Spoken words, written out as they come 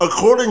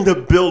According to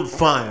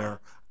BuildFire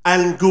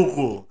and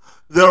Google,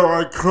 there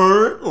are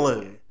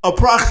currently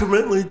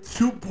approximately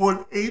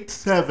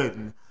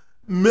 2.87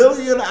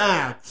 million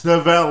apps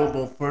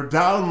available for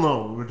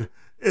download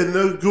in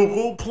the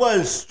Google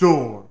Play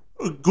Store.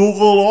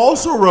 Google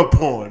also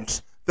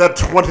reports that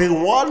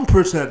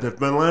 21% of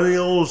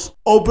millennials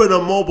open a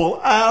mobile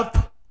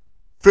app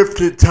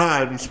 50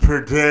 times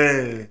per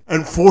day,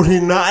 and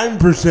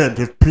 49%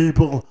 of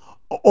people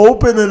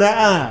open an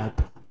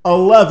app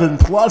 11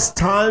 plus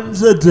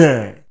times a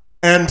day,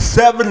 and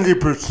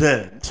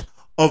 70%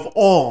 of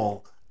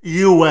all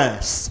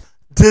U.S.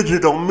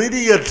 digital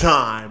media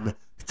time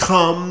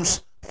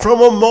comes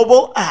from a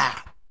mobile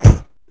app.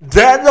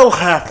 Daniel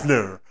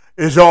Hafner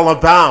is all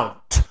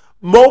about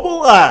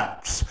mobile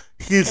apps.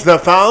 He's the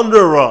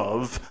founder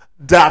of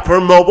Dapper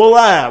Mobile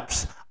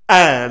Apps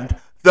and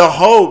the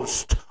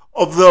host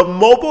of the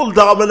Mobile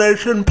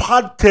Domination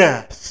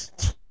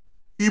Podcast.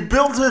 He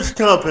built his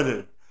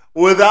company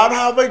without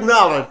having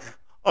knowledge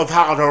of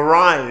how to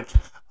write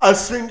a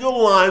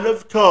single line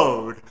of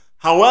code.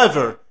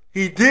 However,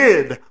 he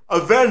did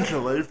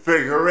eventually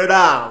figure it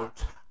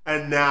out.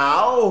 And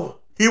now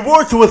he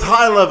works with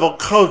high-level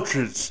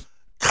coaches,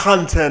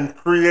 content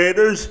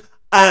creators,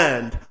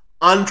 and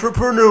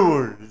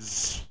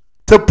entrepreneurs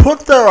to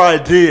put their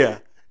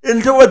idea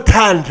into a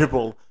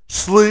tangible,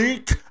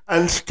 sleek,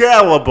 and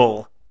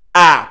scalable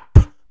app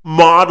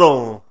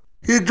model.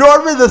 He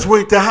joined me this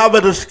week to have a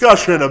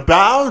discussion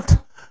about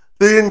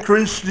the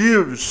increased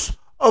use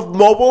of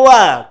mobile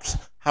apps,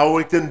 how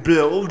we can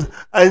build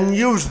and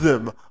use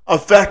them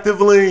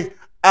effectively,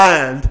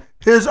 and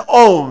his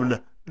own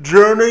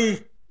journey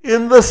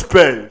in the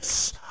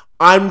space.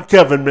 I'm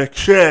Kevin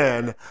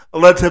McShann.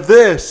 Let's have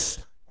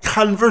this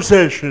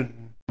conversation.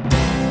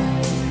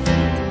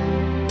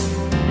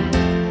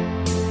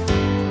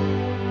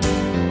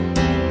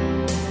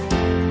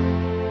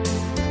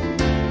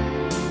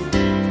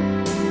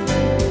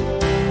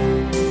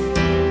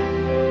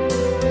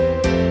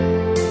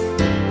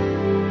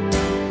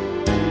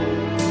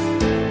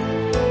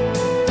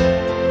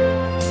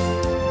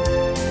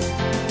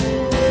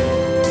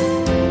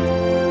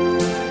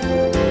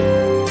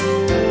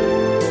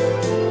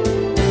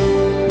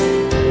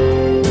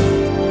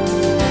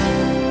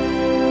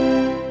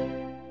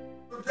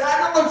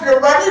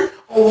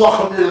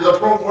 Welcome to the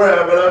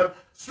program, and I'm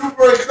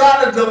super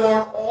excited to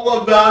learn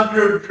all about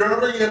your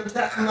journey in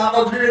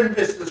technology and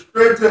business.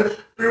 Great to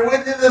be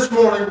with you this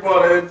morning,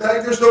 buddy, and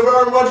thank you so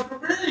very much for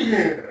being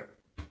here.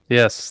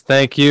 Yes,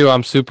 thank you.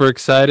 I'm super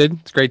excited.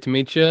 It's great to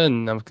meet you,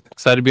 and I'm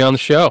excited to be on the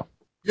show.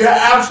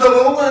 Yeah,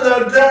 absolutely.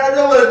 Now,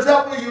 Daniel,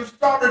 tell me, you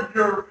started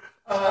your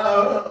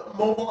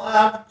mobile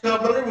app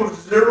company with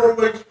zero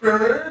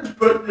experience,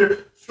 but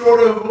you sort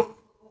of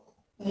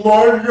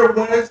learned your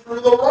way through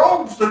the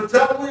ropes. So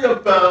tell me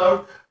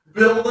about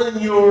building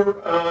your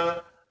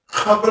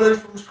company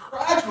from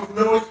scratch with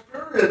no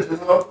experience and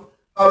how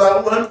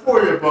that went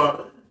for you,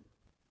 buddy.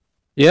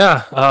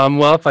 Yeah,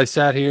 well, if I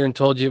sat here and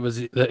told you it was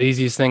the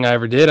easiest thing I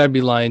ever did, I'd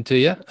be lying to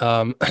you.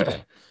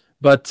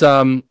 But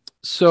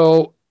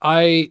so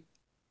my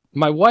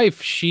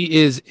wife, she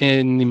is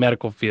in the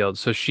medical field,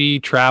 so she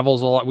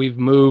travels a lot. We've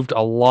moved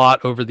a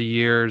lot over the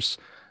years.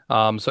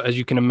 So as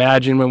you can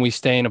imagine, when we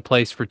stay in a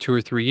place for 2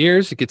 or 3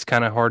 years, it gets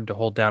kind of hard to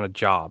hold down a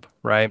job,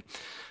 right?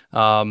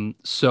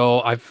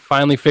 So I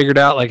finally figured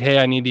out like, hey,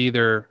 I need to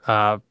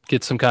either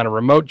get some kind of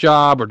remote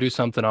job or do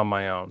something on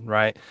my own,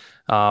 right?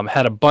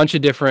 Had a bunch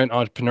of different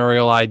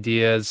entrepreneurial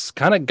ideas,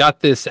 kind of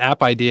got this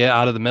app idea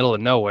out of the middle of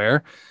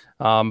nowhere,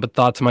 but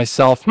thought to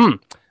myself,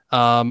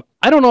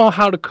 I don't know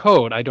how to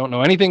code. I don't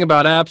know anything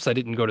about apps. I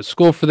didn't go to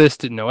school for this,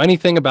 didn't know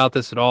anything about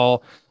this at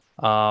all.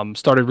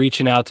 Started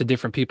reaching out to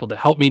different people to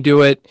help me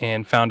do it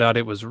and found out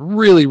it was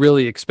really,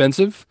 really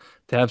expensive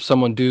to have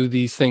someone do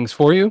these things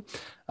for you.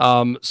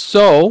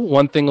 So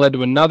one thing led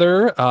to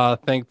another.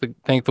 Thank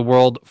the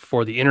world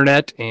for the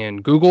internet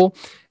and Google,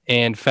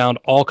 and found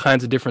all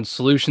kinds of different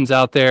solutions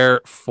out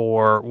there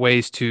for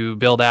ways to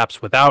build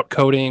apps without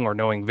coding or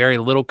knowing very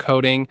little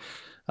coding.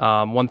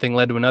 One thing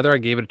led to another. I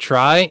gave it a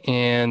try,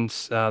 and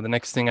the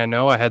next thing I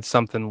know, I had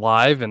something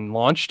live and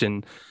launched,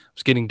 and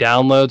was getting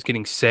downloads,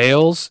 getting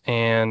sales,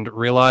 and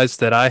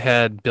realized that I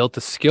had built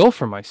a skill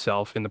for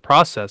myself in the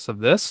process of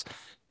this,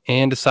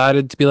 and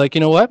decided to be like, you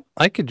know what,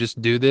 I could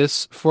just do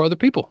this for other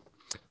people.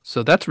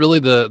 So that's really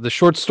the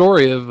short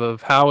story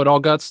of how it all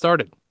got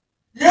started.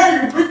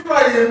 Yeah, you piqued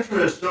my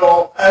interest, so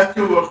I'll ask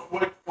you a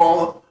quick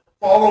follow-up.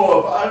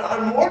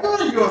 I'm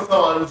wondering your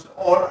thoughts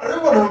on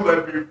anyone who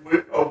might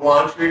be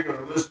watching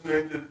or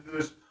listening to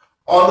this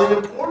on the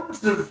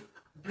importance of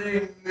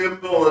being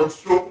nimble and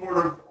sort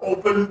of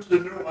open to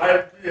new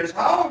ideas.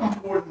 How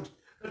important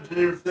do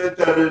you think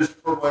that is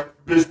for like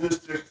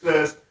business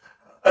success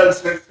and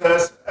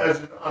success as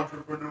an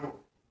entrepreneur?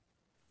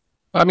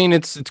 I mean,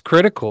 it's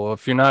critical.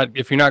 If you're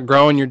not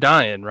growing, you're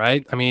dying,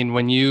 right? I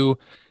mean,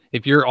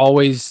 if you're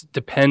always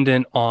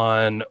dependent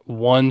on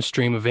one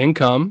stream of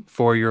income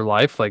for your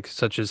life, like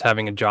such as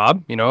having a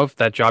job, if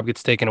that job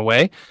gets taken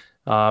away,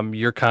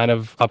 you're kind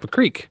of up a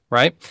creek,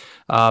 right?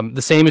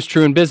 The same is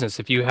true in business.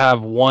 If you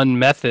have one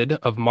method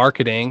of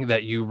marketing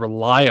that you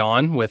rely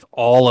on with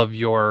all of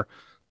your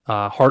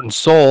heart and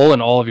soul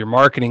and all of your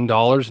marketing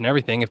dollars and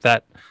everything, if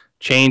that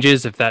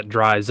changes, if that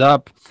dries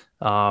up,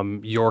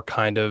 you're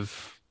kind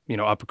of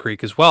up a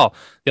creek as well.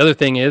 The other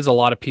thing is a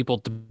lot of people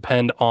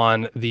depend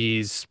on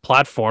these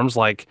platforms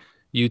like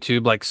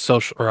YouTube, like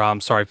social, or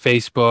I'm sorry,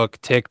 Facebook,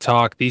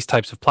 TikTok, these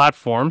types of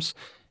platforms.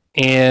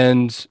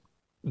 And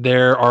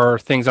there are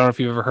things, I don't know if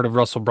you've ever heard of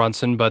Russell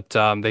Brunson, but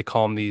they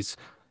call them these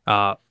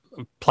uh,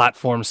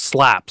 platform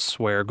slaps,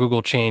 where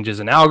Google changes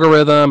an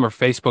algorithm or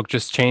Facebook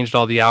just changed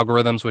all the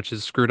algorithms, which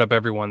has screwed up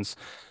everyone's,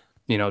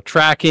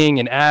 tracking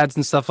and ads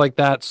and stuff like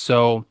that.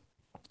 So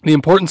the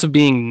importance of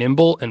being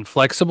nimble and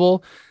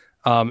flexible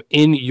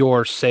in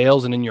your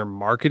sales and in your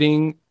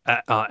marketing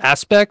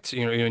aspect,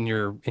 in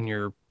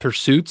your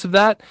pursuits of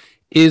that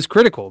is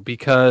critical,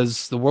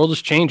 because the world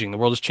is changing. The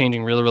world is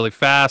changing really, really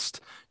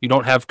fast. You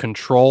don't have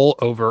control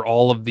over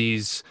all of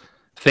these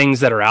things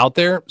that are out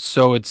there.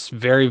 So it's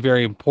very,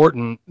 very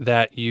important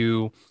that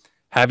you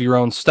have your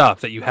own stuff,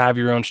 that you have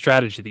your own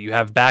strategy, that you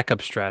have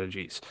backup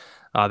strategies,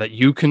 that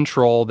you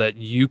control, that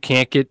you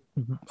can't get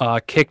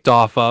kicked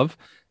off of,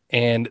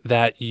 and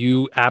that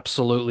you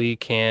absolutely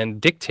can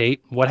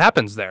dictate what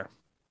happens there.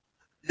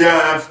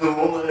 Yeah,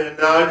 absolutely. And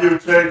now you're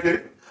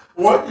taking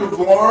what you've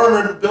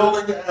learned in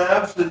building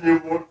apps and you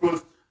work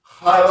with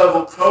high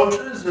level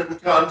coaches and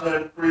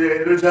content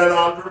creators and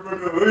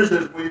entrepreneurs,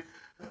 as we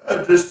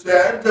just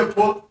said, to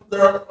put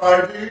their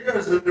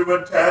ideas into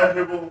a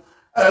tangible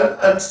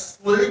and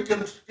sleek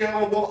and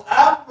scalable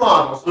app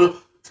model. So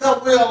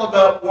tell me all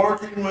about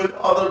working with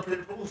other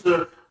people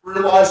to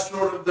realize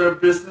sort of their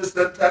business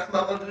and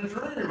technology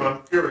dream.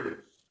 I'm curious.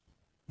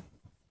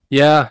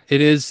 Yeah,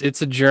 it is.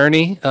 It's a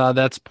journey.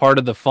 That's part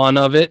of the fun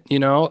of it.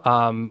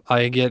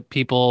 I get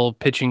people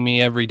pitching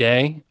me every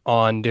day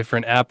on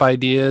different app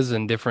ideas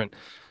and different,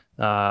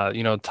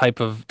 type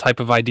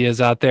of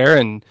ideas out there.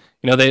 And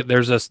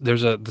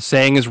the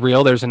saying is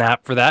real. There's an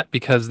app for that,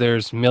 because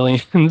there's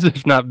millions,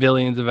 if not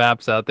billions, of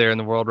apps out there in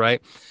the world,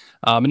 right?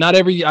 And not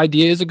every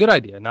idea is a good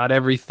idea. Not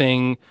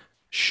everything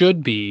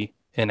should be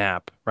an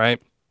app, right?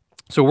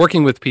 So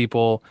working with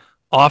people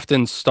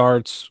often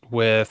starts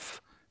with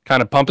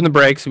kind of pumping the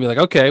brakes and be like,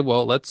 okay,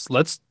 well, let's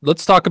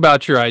talk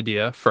about your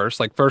idea first.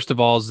 Like, first of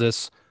all, is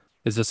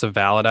this a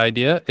valid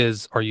idea?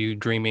 Are you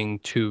dreaming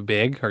too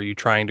big? Are you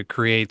trying to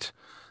create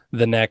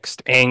the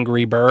next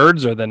Angry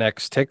Birds or the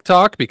next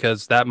TikTok?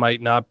 Because that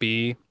might not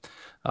be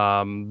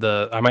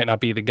the I might not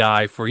be the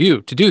guy for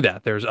you to do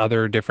that. There's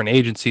other different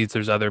agencies.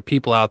 There's other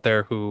people out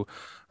there who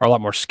are a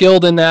lot more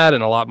skilled in that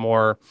and a lot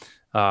more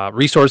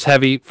resource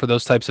heavy for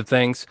those types of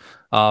things.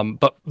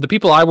 But the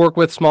people I work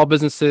with, small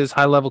businesses,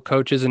 high level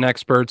coaches and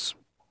experts,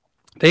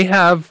 they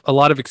have a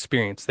lot of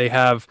experience. They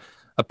have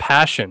a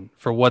passion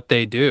for what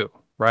they do,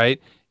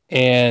 right?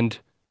 And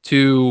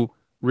to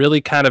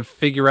really kind of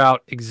figure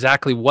out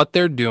exactly what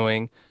they're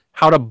doing,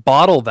 how to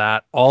bottle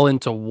that all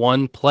into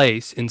one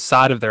place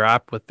inside of their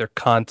app, with their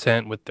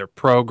content, with their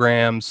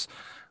programs,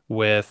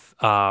 with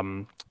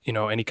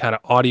any kind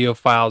of audio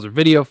files or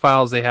video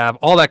files they have,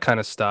 all that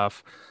kind of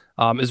stuff,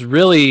 is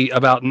really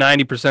about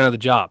 90% of the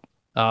job,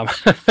 um,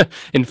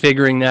 in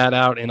figuring that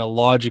out in a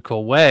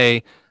logical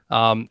way,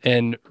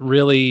 and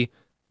really,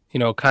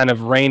 kind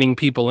of reining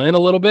people in a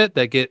little bit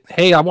that get,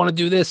 hey, I want to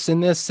do this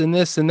and this and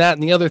this and that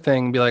and the other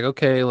thing, and be like,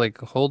 okay, like,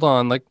 hold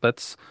on, like,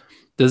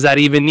 does that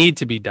even need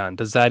to be done?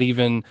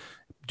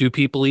 Do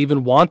people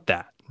even want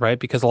that? Right?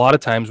 Because a lot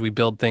of times we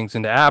build things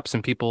into apps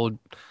and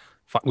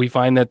we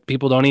find that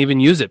people don't even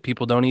use it.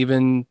 People don't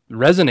even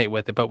resonate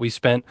with it, but we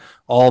spent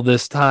all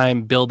this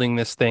time building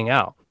this thing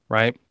out,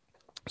 right?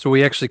 So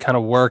we actually kind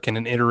of work in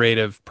an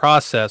iterative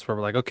process where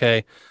we're like,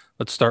 okay,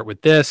 let's start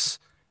with this,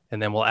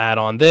 and then we'll add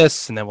on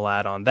this, and then we'll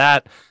add on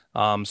that.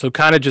 So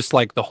kind of just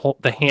like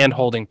the hand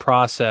holding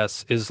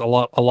process is a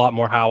lot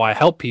more how I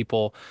help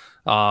people,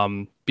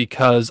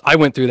 because I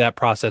went through that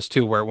process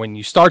too, where when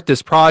you start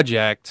this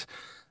project,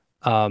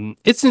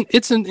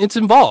 it's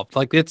involved.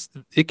 Like,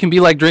 it can be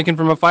like drinking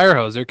from a fire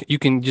hose. You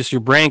can just, your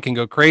brain can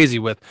go crazy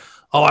with,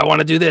 oh, I want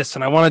to do this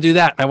and I want to do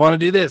that and I want to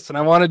do this and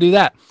I want to do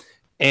that,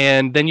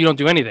 and then you don't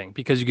do anything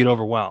because you get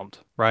overwhelmed,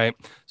 right?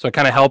 So I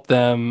kind of help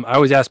them. I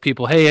always ask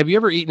people, hey, have you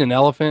ever eaten an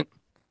elephant?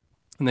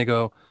 And they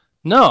go,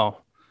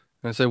 no.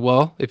 And I say,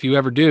 well, if you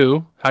ever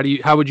do,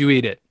 how would you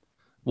eat it?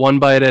 One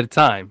bite at a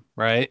time,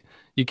 right?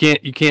 You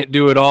can't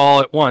do it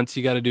all at once.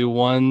 You got to do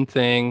one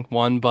thing,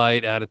 one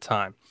bite at a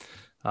time.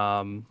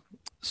 Um,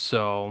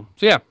 so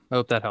yeah, I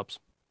hope that helps.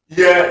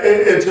 Yeah,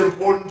 it's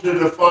important to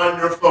define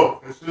your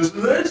focus,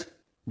 isn't it?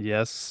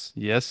 Yes,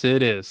 yes,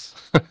 it is.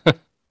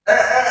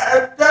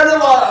 And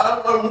Daniel,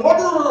 I'm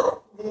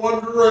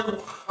wondering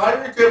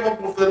how you came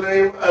up with the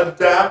name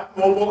Adapt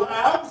Mobile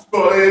Apps,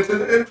 buddy. It's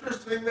an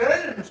interesting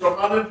name. So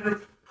how did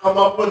you come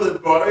up with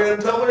it, buddy?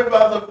 And tell me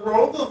about the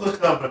growth of the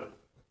company.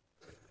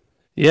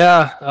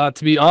 Yeah,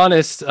 to be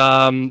honest,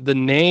 the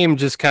name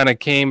just kind of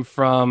came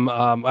from,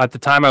 at the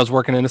time I was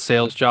working in a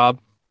sales job,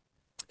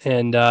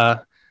 and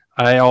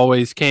I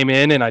always came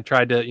in and I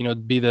tried to,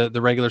 be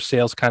the regular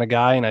sales kind of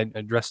guy, and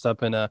I dressed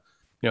up in a,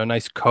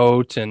 nice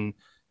coat and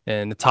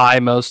a tie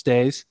most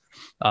days.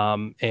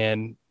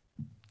 And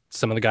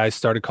some of the guys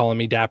started calling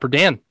me Dapper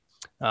Dan.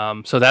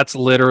 So that's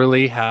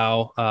literally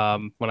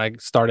how, when I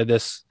started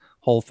this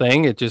whole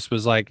thing, it just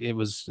was like, it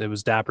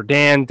was Dapper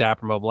Dan,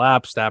 Dapper Mobile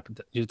Apps, Dapper.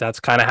 That's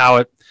kind of how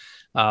it,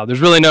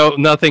 there's really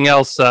nothing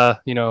else,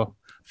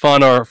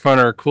 fun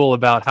or cool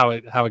about how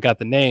it got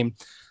the name.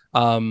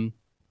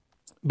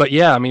 But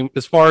yeah, I mean,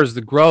 as far as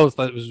the growth,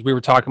 we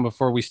were talking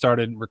before we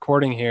started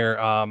recording here,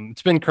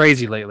 it's been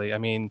crazy lately. I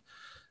mean,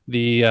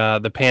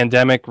 the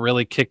pandemic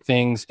really kicked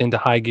things into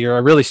high gear. I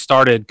really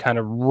started kind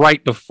of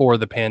right before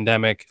the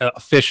pandemic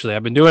officially.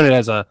 I've been doing it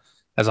as a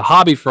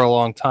hobby for a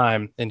long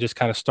time, and just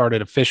kind of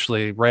started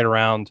officially right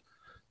around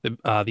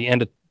the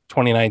end of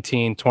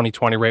 2019,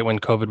 2020, right when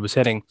COVID was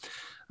hitting.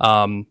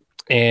 And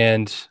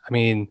I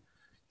mean,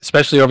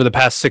 especially over the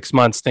past 6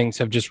 months, things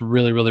have just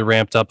really, really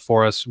ramped up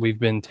for us. We've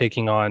been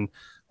taking on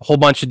a whole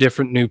bunch of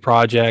different new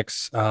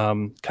projects,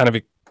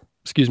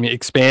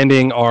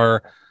 expanding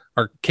our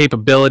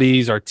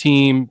capabilities, our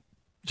team,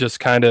 just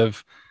kind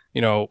of,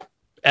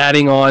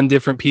 adding on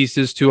different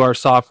pieces to our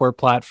software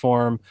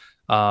platform,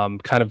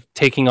 kind of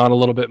taking on a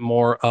little bit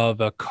more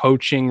of a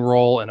coaching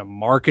role and a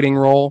marketing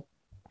role,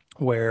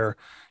 where,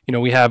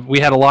 we had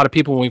a lot of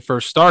people when we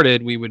first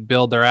started. We would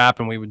build their app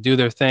and we would do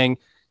their thing,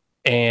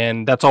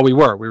 and that's all we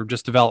were. We were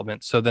just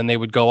development. So then they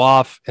would go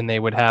off and they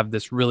would have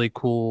this really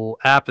cool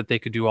app that they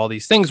could do all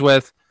these things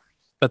with,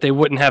 but they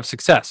wouldn't have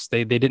success.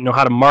 They didn't know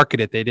how to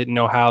market it. They didn't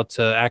know how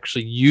to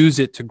actually use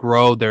it to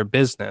grow their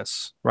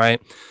business,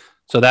 right?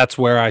 So that's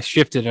where I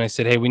shifted and I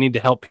said, hey, we need to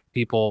help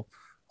people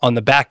on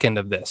the back end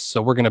of this.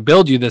 So we're going to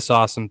build you this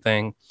awesome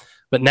thing,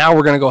 but now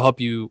we're going to go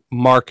help you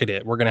market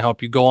it. We're going to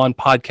help you go on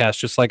podcasts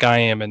just like I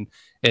am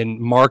and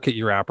market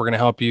your app. We're going to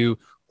help you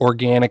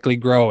organically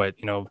grow it,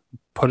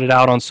 put it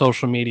out on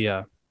social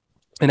media,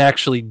 and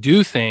actually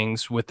do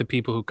things with the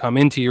people who come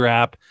into your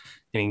app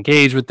and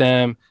engage with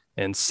them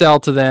and sell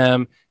to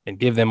them and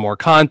give them more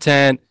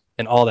content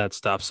and all that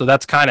stuff. So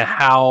that's kind of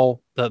how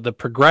the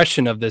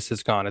progression of this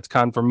has gone. It's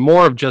gone from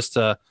more of just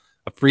a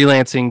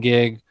freelancing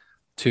gig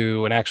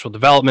to an actual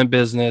development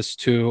business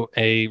to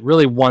a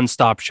really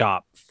one-stop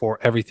shop for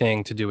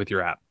everything to do with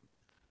your app.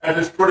 And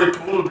it's pretty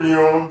cool to be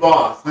your own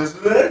boss,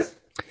 isn't it?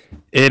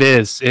 It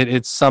is.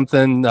 It's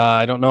something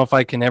I don't know if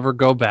I can ever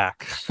go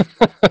back.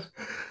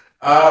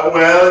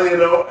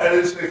 Well,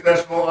 any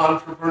successful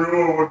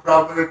entrepreneur would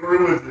probably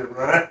agree with you,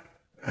 right?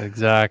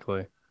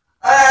 Exactly.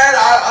 And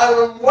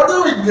I'm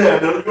wondering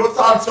then, your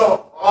thoughts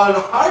on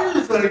how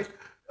you think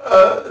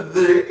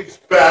the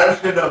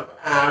expansion of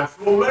apps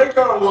will make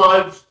our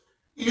lives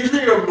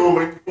easier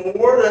moving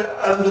forward,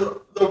 and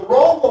the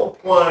role they'll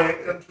play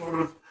in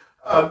sort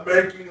of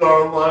making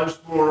our lives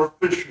more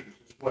efficient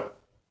as well.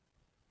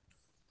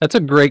 That's a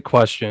great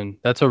question.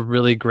 That's a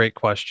really great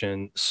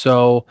question.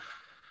 So,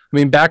 I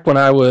mean, back when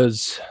I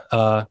was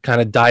kind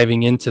of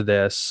diving into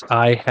this,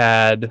 I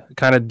had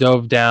kind of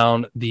dove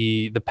down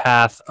the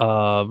path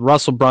of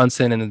Russell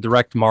Brunson and the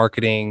direct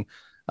marketing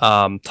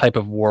type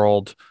of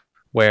world,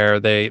 where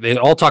they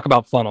all talk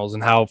about funnels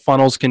and how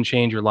funnels can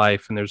change your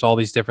life. And there's all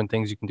these different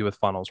things you can do with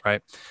funnels,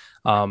 right?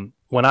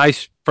 When I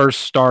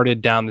first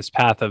started down this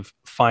path of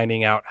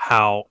finding out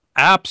how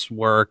apps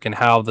work and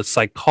how the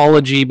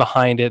psychology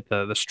behind it,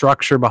 the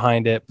structure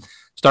behind it,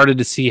 started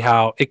to see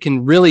how it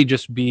can really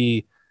just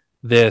be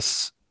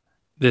this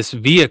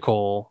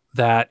vehicle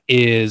that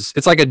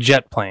it's like a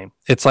jet plane.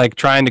 It's like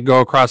trying to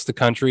go across the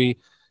country,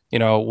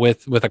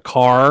 with a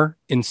car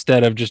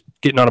instead of just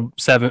getting on a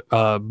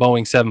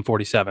Boeing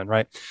 747,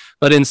 right?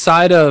 But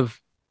inside of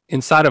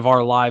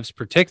our lives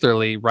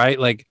particularly, right?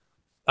 Like,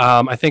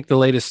 I think the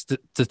latest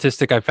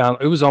statistic I found,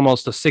 it was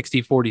almost a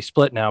 60-40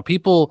 split now.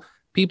 People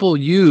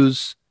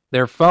use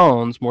their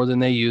phones more than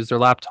they use their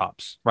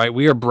laptops, right?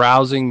 We are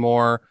browsing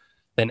more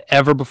than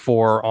ever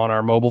before on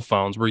our mobile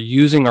phones. We're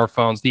using our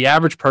phones. The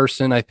average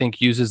person, I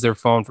think, uses their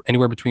phone for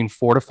anywhere between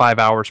 4 to 5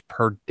 hours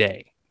per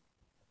day.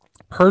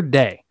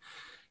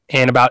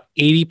 And about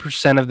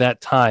 80% of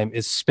that time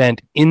is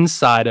spent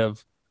inside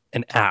of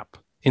an app,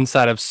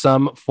 inside of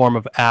some form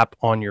of app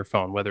on your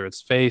phone, whether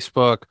it's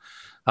Facebook.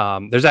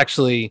 They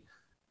actually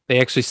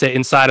say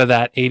inside of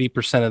that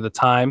 80% of the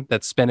time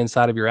that's spent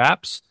inside of your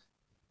apps,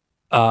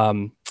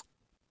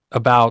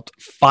 about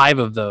 5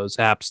 of those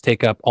apps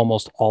take up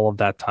almost all of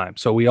that time.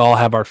 So we all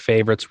have our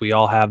favorites. We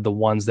all have the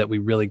ones that we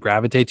really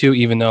gravitate to,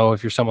 even though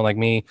if you're someone like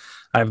me,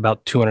 I have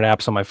about 200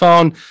 apps on my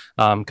phone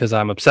because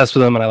I'm obsessed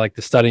with them and I like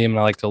to study them and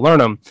I like to learn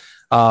them.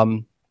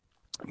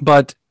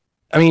 But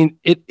I mean,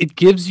 it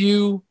gives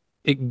you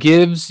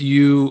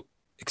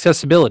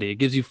accessibility. It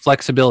gives you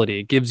flexibility.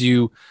 It gives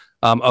you,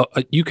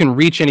 you can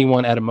reach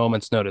anyone at a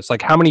moment's notice.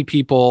 Like, how many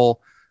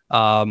people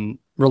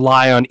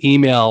rely on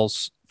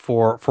emails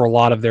for a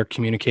lot of their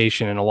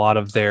communication and a lot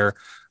of their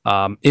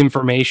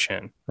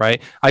information,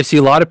 right? I see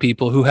a lot of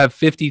people who have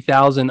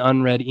 50,000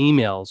 unread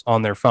emails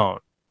on their phone,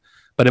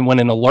 but when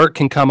an alert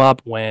can come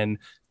up, when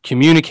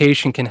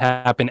communication can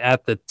happen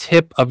at the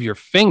tip of your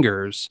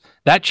fingers,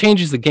 that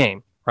changes the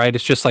game, right?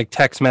 It's just like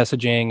text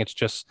messaging.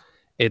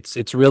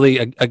 It's really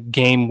a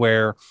game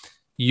where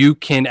you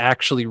can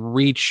actually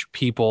reach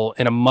people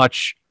in a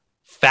much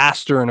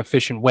faster and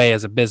efficient way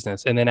as a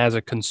business. And then as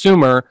a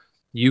consumer,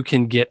 you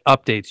can get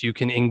updates, you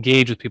can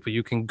engage with people,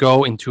 you can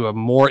go into a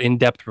more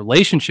in-depth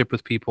relationship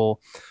with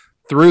people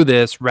through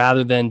this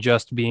rather than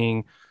just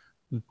being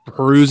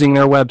perusing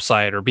their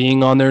website or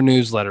being on their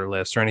newsletter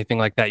list or anything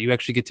like that. You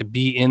actually get to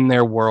be in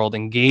their world,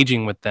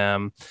 engaging with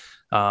them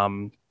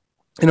in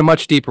a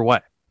much deeper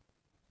way.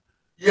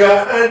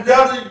 Yeah, and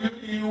Johnny,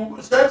 you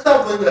said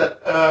something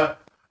that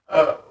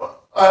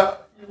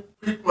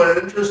piqued my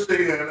interest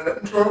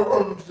in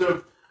terms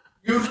of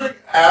using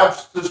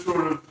apps to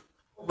sort of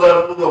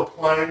level the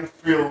playing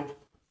field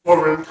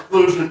for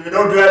inclusion. You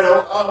know,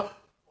 Daniel,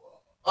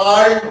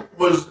 I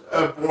was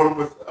born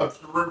with a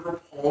cerebral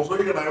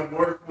palsy, and I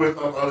work with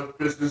a lot of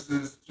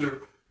businesses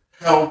to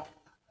help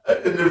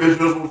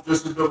individuals with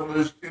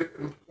disabilities get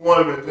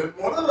employment. And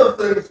one of the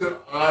things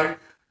that I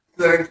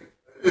think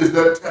is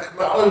that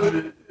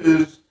technology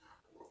is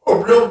a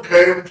real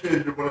game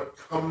changer when it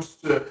comes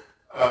to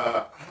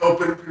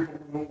helping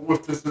people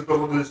with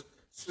disabilities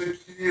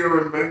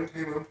secure and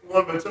maintain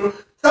employment. So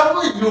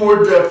tell me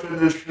your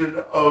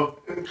definition of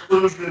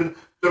inclusion,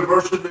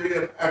 diversity,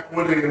 and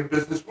equity in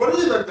business. What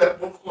do you think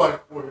that looks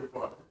like for you,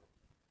 buddy?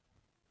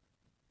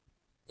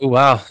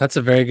 Wow, that's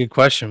a very good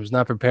question. I was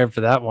not prepared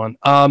for that one.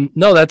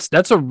 No,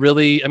 that's a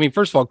really, I mean,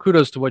 first of all,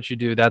 kudos to what you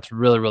do. That's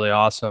really, really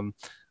awesome.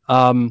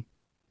 Um,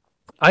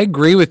 I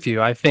agree with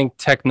you. I think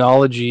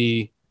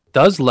technology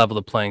does level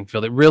the playing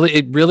field. It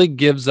really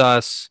gives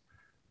us,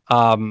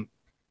 um,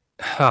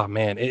 oh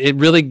man, it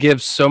really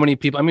gives so many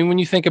people. I mean, when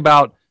you think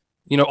about,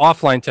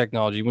 offline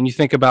technology, when you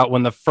think about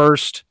when the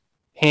first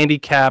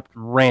handicapped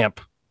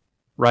ramp,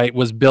 right,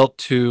 was built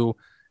to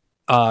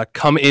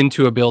come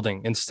into a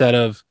building instead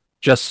of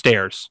just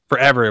stairs.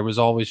 Forever, it was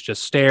always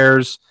just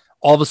stairs.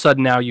 All of a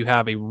sudden, now you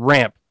have a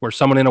ramp where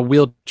someone in a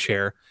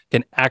wheelchair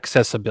can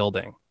access a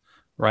building,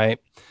 right?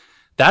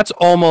 That's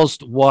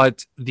almost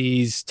what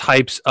these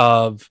types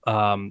of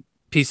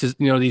pieces,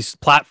 these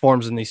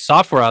platforms and these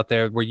software out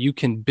there where you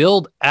can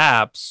build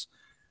apps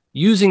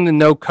using the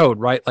no code,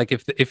 right? Like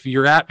if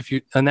your app, if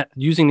you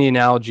using the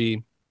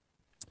analogy,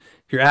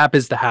 if your app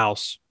is the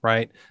house,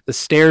 right? The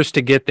stairs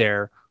to get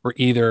there were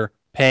either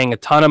paying a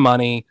ton of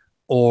money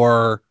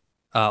or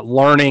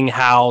learning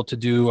how to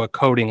do a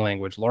coding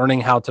language,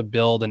 learning how to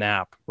build an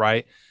app,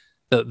 right?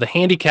 The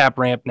handicap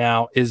ramp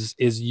now is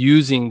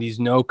using these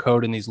no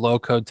code and these low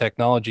code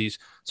technologies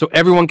so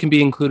everyone can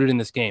be included in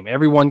this game.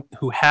 Everyone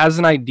who has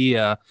an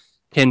idea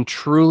can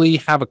truly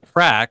have a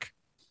crack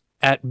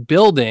at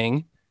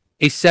building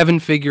a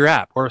 7-figure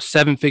app or a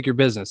 7-figure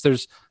business.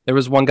 There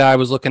was one guy I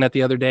was looking at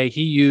the other day.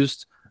 He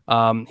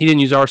didn't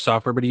use our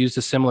software, but he used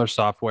a similar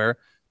software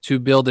to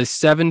build a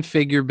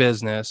 7-figure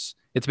business.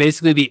 It's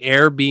basically the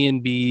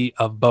Airbnb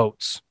of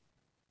boats,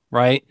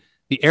 right?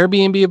 The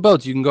Airbnb of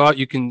boats. You can go out,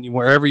 you can,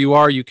 wherever you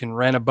are, you can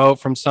rent a boat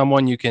from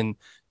someone. You can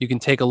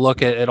take a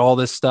look at all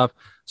this stuff.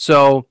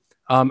 So,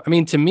 I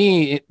mean, to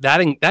me,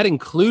 that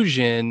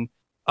inclusion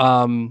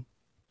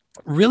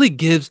really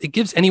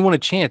gives anyone a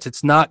chance.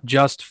 It's not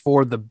just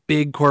for the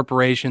big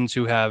corporations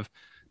who have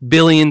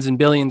billions and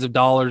billions of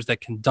dollars that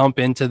can dump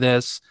into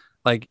this.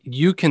 Like,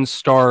 you can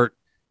start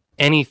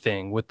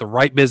anything with the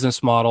right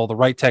business model, the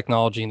right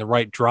technology, and the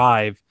right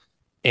drive,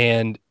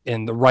 and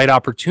the right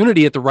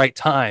opportunity at the right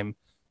time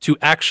to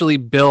actually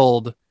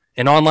build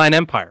an online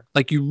empire.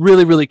 Like, you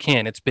really, really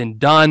can. It's been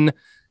done.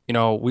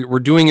 We're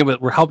doing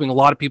it. We're helping a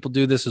lot of people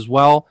do this as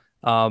well.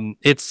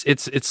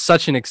 It's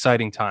such an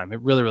exciting time.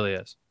 It really, really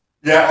is.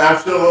 Yeah,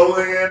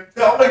 absolutely. And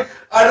tell me,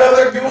 I know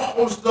that you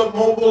host the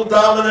Mobile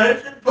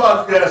Domination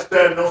podcast,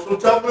 Daniel. So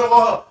tell me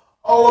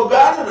all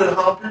about it and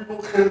how people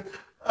can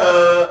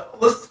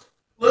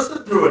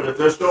listen to it if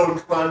they're so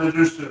inclined to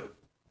do so.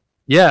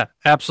 Yeah,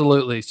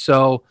 absolutely.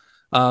 So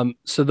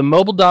the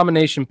Mobile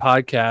Domination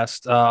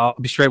podcast, I'll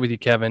be straight with you,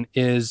 Kevin,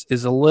 is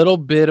a little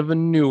bit of a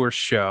newer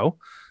show.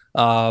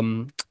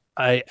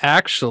 I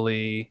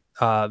actually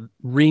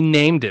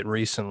renamed it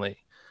recently.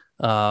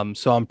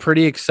 So I'm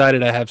pretty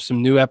excited. I have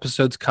some new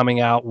episodes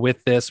coming out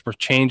with this. We're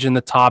changing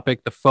the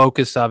topic, the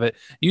focus of it.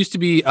 It used to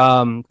be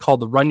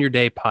called the Run Your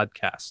Day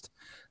podcast.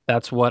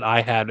 That's what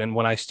I had. And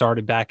when I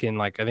started back in,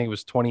 I think it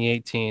was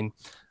 2018,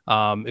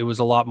 it was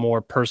a lot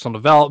more personal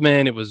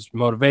development. It was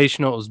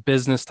motivational. It was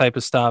business type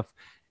of stuff.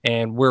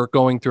 And we're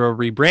going through a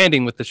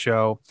rebranding with the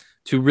show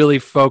to really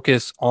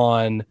focus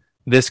on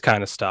this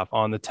kind of stuff,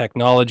 on the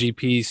technology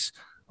piece,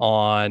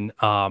 on,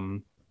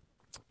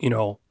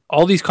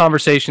 all these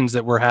conversations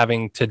that we're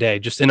having today,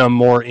 just in a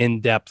more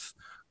in-depth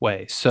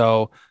way.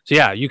 So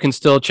yeah, you can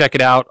still check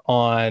it out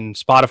on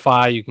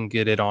Spotify. You can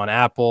get it on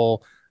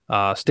Apple,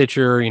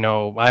 Stitcher,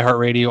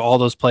 iHeartRadio, all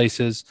those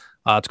places.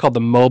 It's called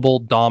the Mobile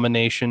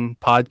Domination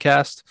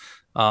Podcast.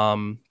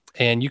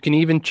 And you can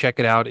even check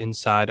it out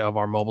inside of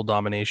our Mobile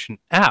Domination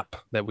app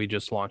that we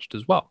just launched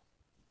as well.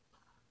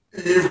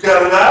 You've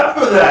got an app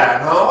for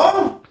that,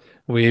 huh?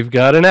 We've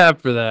got an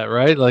app for that,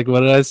 right? Like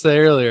what did I say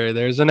earlier?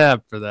 There's an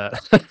app for that.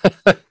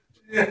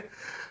 Yeah.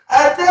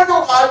 And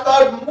Daniel,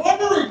 I'm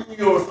wondering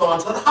your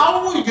thoughts on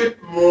how we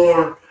get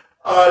more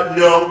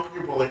young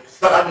people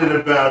excited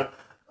about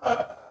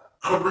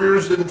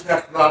careers in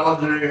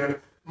technology and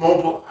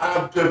mobile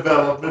app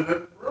development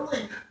and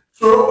really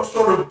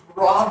sort of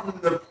broaden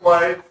the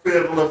playing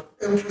field of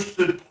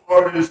interested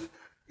parties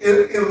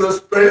in the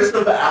space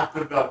of app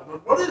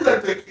development. What do you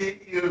think the key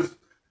is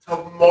to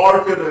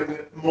marketing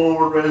it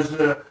more as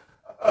a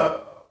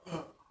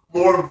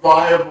more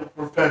viable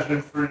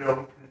profession for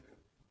young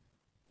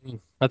people?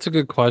 That's a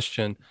good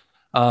question.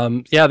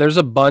 Yeah, there's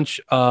a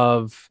bunch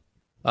of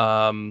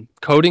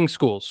coding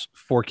schools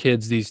for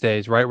kids these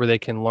days, right? Where they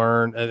can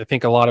learn. I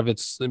think a lot of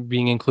it's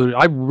being included.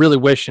 I really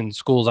wish in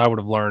schools I would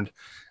have learned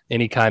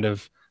any kind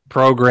of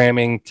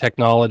programming,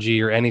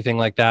 technology, or anything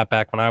like that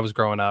back when I was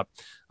growing up.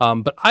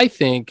 But I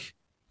think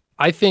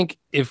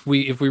if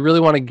we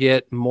really want to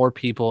get more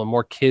people and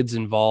more kids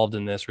involved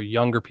in this, or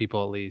younger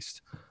people at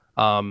least,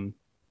 um,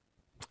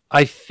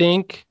 I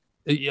think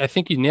I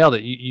think you nailed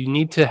it. You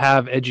need to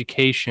have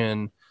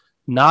education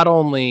not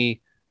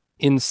only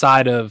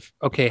inside of,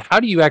 okay, how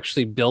do you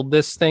actually build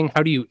this thing?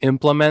 How do you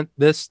implement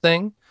this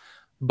thing?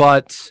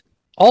 But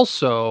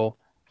also,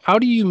 how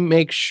do you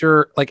make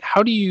sure, like,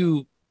 how do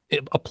you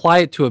apply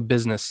it to a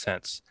business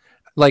sense?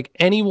 Like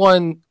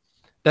anyone,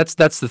 that's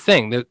the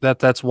thing.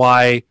 That's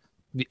why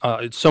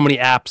so many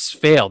apps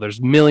fail.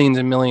 There's millions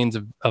and millions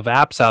of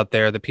apps out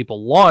there that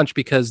people launch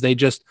because they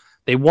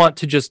want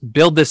to just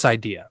build this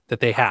idea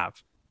that they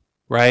have,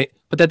 right?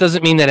 But that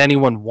doesn't mean that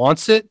anyone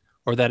wants it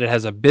or that it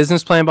has a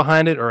business plan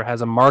behind it or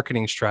has a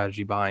marketing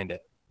strategy behind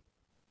it,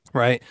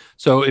 right?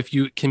 So if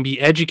you can be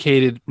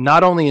educated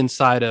not only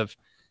inside of,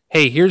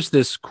 hey, here's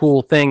this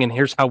cool thing and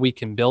here's how we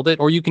can build it,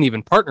 or you can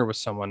even partner with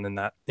someone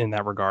in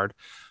that regard.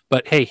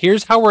 But hey,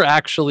 here's how we're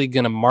actually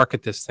going to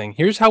market this thing.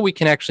 Here's how we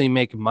can actually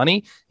make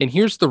money, and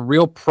here's the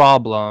real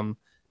problem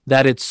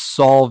that it's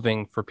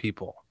solving for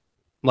people.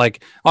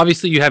 Like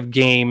obviously you have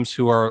games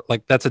who are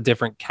like, that's a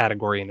different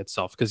category in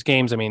itself, because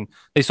games, I mean,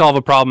 they solve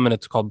a problem and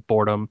it's called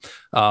boredom,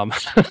 um,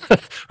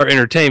 or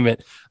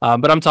entertainment.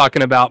 But I'm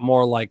talking about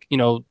more like,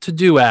 to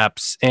do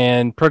apps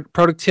and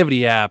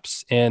productivity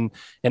apps and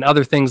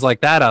other things like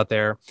that out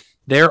there.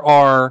 There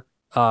are,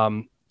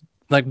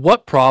 like,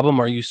 what problem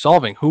are you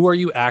solving? Who are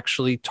you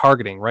actually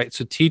targeting? Right.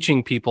 So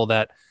teaching people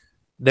that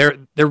there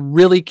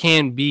really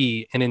can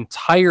be an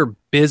entire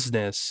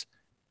business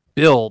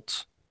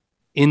built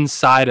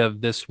inside of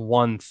this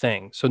one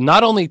thing. So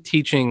not only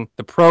teaching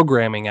the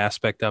programming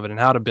aspect of it and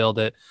how to build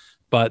it,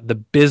 but the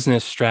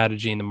business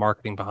strategy and the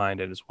marketing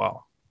behind it as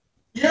well.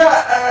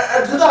 Yeah,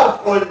 and to that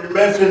point, you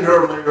mentioned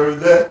earlier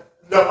that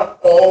not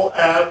all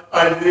app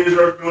ideas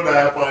are good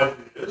app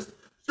ideas.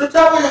 So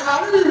tell me,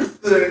 how do you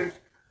think,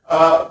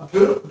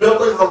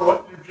 building on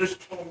what you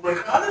just told me,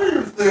 how do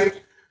you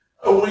think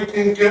we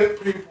can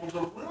get people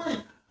to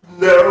really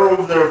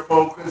narrow their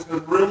focus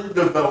and really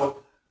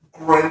develop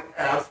great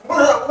apps?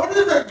 What do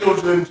you think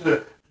goes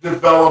into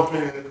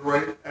developing a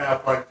great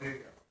app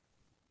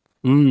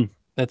idea?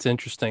 That's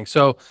interesting.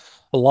 So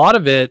a lot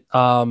of it,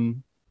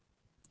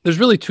 there's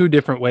really two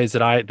different ways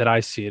that I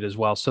see it as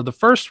well. So the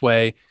first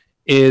way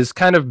is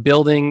kind of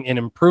building an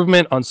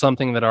improvement on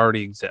something that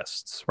already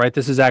exists, right?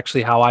 This is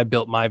actually how I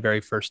built my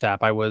very first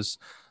app. I was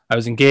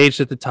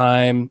engaged at the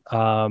time.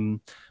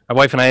 My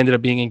wife and I ended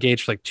up being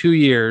engaged for like 2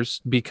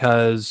 years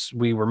because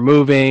we were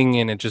moving,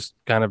 and it just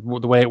kind of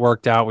the way it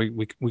worked out.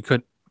 We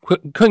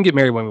couldn't get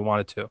married when we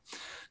wanted to.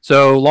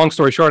 So long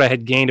story short, I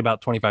had gained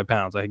about 25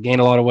 pounds. I had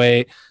gained a lot of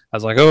weight. I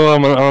was like, oh, I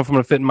don't know if I'm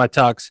going to fit in my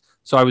tux.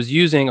 So I was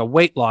using a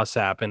weight loss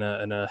app and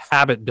a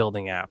habit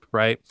building app,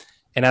 right?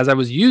 And as I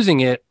was using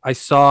it, I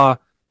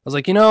was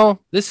like,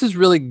 this is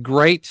really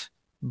great,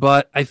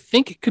 but I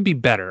think it could be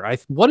better.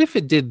 What if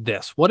it did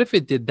this? What if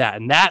it did that?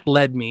 And that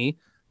led me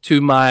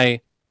to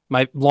my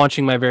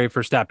launching my very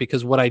first app,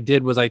 because what I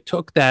did was I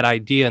took that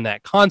idea and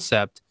that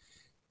concept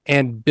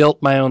and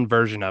built my own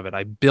version of it.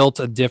 I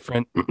built a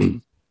different,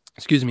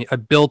 excuse me, I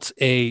built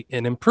an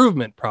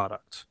improvement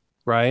product,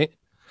 right?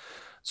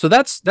 So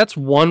that's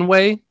one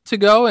way to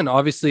go, and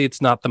obviously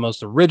it's not the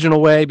most original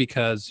way,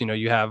 because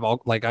you have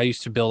all, like, I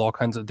used to build all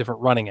kinds of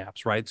different running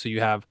apps, right? So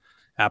you have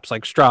apps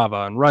like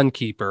Strava and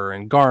Runkeeper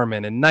and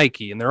Garmin and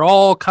Nike, and they're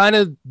all kind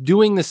of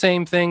doing the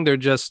same thing. They're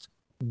just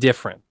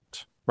different,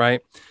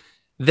 right?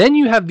 Then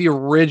you have the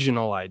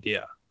original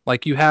idea.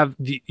 Like you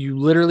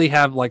literally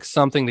have like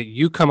something that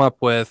you come up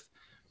with.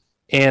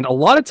 And a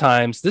lot of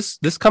times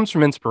this comes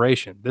from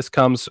inspiration. This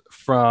comes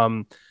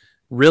from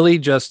really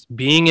just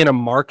being in a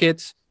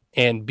market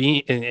and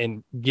being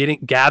and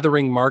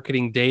gathering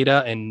marketing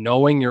data and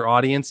knowing your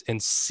audience and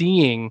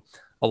seeing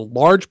a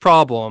large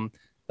problem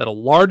that a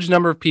large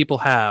number of people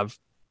have,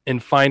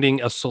 and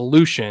finding a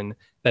solution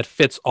that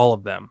fits all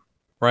of them,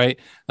 right?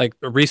 Like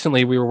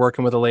recently we were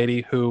working with a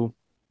lady who,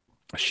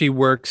 she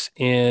works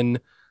in,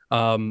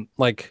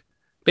 like,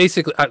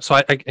 basically, so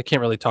I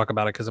can't really talk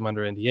about it because I'm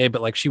under NDA,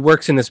 but like she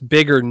works in this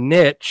bigger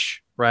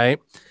niche, right?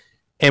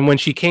 And when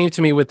she came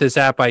to me with this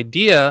app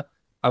idea,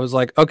 I was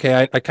like,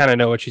 okay, I kind of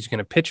know what she's going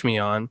to pitch me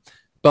on.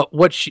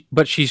 But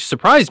she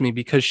surprised me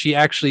because she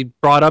actually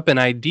brought up an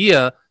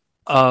idea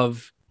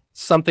of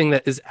something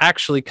that is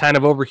actually kind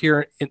of over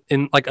here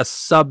in like a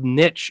sub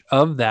niche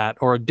of that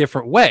or a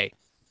different way,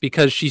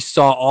 because she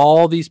saw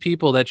all these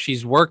people that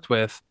she's worked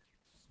with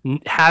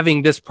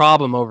having this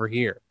problem over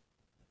here,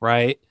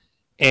 right?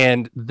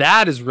 And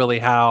that is really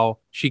how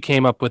she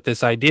came up with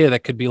this idea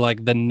that could be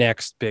like the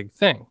next big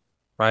thing,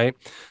 right?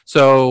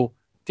 So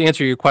to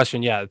answer your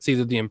question, yeah, it's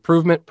either the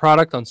improvement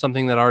product on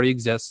something that already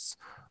exists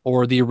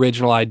or the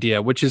original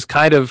idea, which is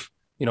kind of,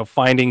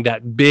 finding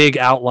that big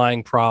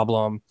outlying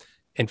problem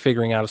and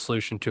figuring out a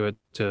solution to it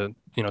to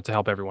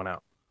help everyone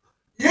out.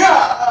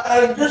 Yeah,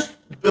 and just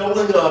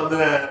building on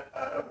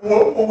that,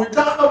 when we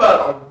talk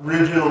about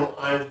original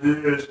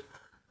ideas,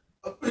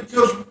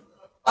 because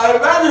I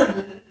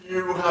imagine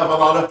you have a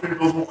lot of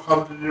people who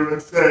come to you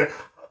and say,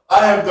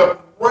 I have the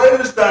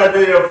greatest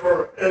idea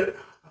for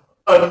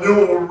a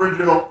new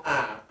original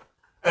app.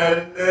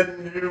 And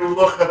then you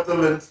look at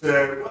them and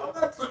say, well,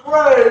 that's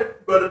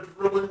great, but it's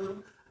really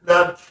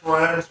not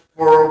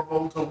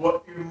transferable to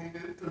what you need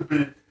it to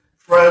be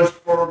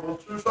transferable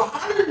to. So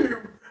how do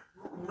you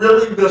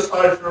really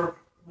decipher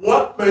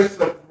what makes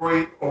a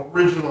great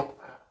original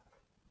app?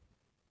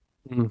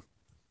 Mm.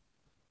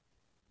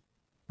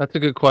 That's a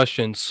good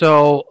question.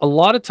 So a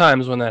lot of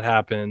times when that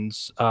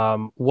happens,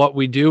 what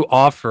we do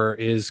offer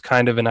is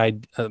kind of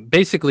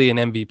basically an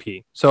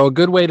MVP. So a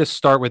good way to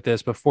start with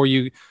this before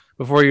you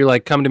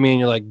like come to me and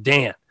you're like,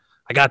 Dan,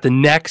 I got the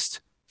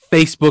next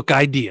Facebook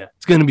idea.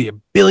 It's going to be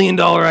 $1 billion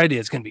idea.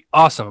 It's going to be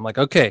awesome. I'm like,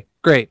 okay,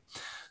 great.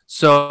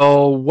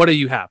 So what do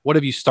you have? What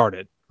have you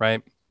started?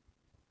 Right.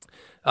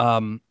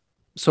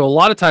 So a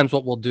lot of times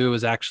what we'll do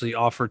is actually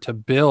offer to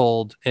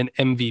build an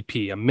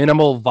MVP, a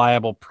minimal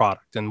viable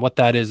product. And what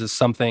that is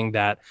something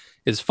that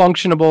is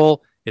functionable,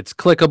 it's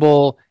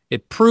clickable,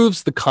 it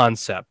proves the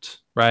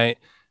concept, right?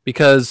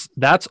 Because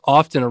that's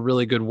often a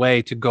really good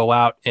way to go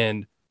out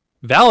and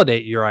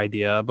validate your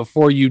idea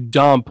before you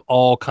dump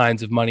all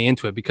kinds of money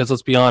into it. Because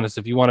let's be honest,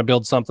 if you want to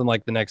build something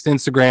like the next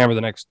Instagram or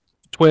the next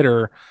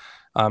Twitter,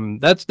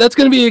 that's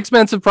going to be an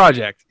expensive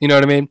project. You know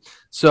what I mean?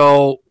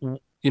 So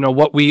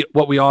what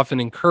we often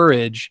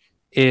encourage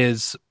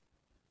is,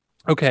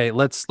 okay,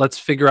 let's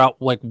figure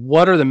out like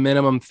what are the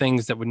minimum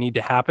things that would need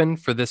to happen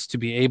for this to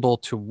be able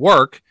to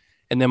work,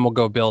 and then we'll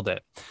go build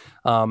it.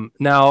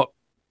 Now,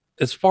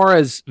 as far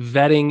as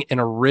vetting an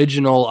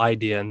original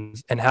idea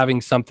and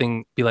having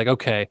something be like,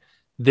 okay,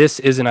 this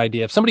is an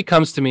idea. If somebody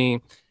comes to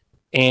me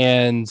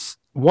and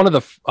one of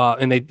the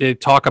and they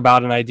talk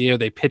about an idea,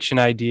 they pitch an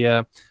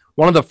idea,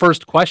 one of the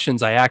first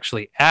questions I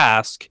actually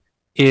ask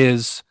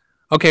is,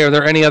 okay, are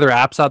there any other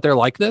apps out there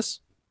like this?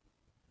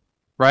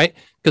 Right?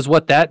 Because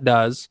what that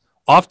does,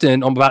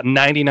 often about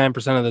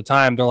 99% of the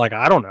time, they're like,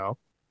 I don't know.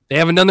 They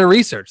haven't done their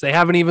research. They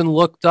haven't even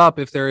looked up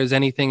if there is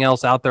anything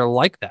else out there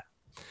like that.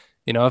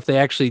 If they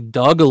actually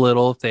dug a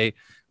little, if they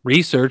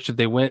researched, if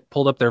they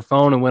pulled up their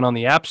phone and went on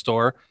the App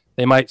Store,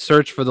 they might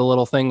search for the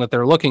little thing that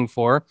they're looking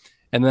for.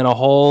 And then a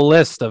whole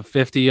list of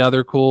 50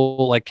 other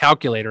cool like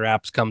calculator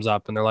apps comes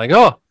up and they're like,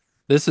 oh,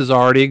 this is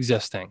already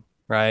existing.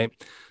 Right.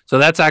 So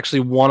that's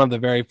actually one of the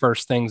very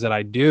first things that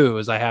I do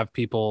is I have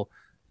people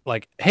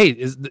like, hey,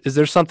 is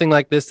there something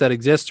like this that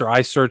exists? Or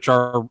I search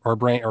our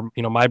brain or,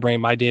 my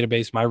brain, my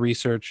database, my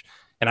research,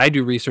 and I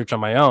do research on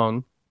my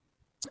own.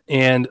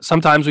 And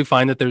sometimes we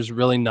find that there's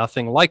really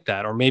nothing like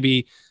that. Or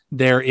maybe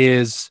there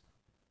is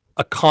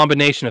a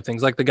combination of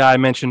things like the guy I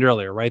mentioned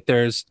earlier, right?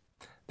 There's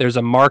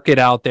a market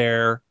out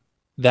there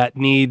that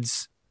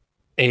needs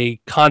a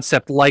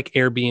concept like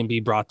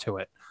Airbnb brought to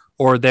it.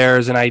 Or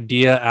there's an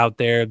idea out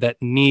there that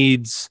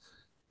needs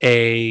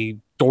a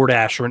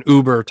DoorDash or an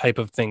Uber type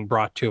of thing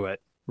brought to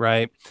it,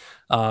 right?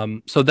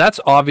 So that's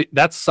obvious.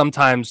 That's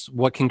sometimes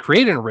what can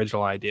create an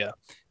original idea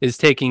is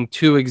taking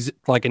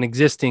like an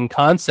existing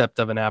concept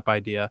of an app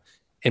idea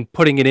and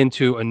putting it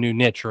into a new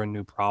niche or a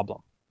new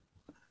problem.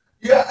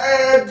 Yeah,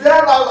 and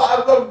Dan,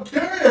 I'm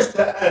curious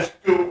to ask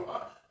you,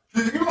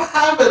 do you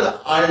have an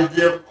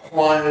ideal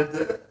client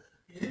that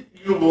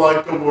you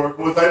like to work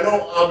with? I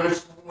know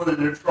obviously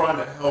you're trying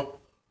to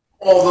help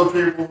all the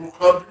people who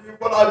come to you,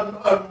 but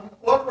I'm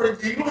wondering,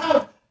 do you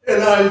have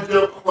an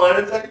ideal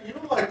client that you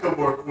like to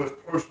work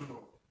with personally?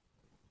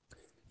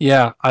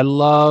 Yeah, I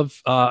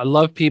love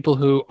people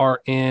who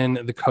are in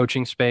the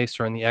coaching space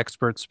or in the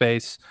expert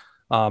space.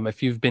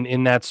 If you've been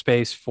in that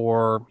space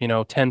for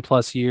 10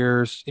 plus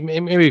years,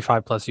 maybe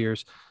 5 plus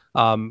years,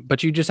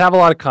 but you just have a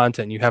lot of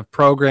content. You have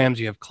programs,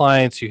 you have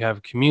clients, you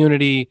have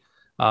community.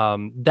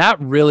 That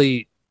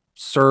really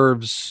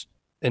serves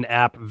an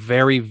app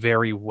very,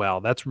 very well.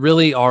 That's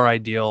really our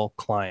ideal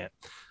client.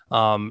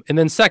 And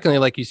then secondly,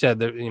 like you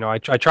said, I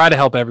try to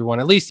help everyone.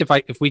 At least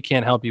if we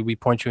can't help you, we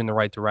point you in the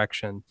right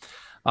direction.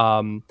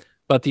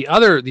 But the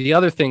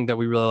other thing that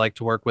we really like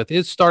to work with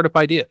is startup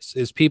ideas,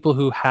 is people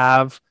who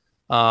have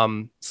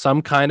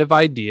some kind of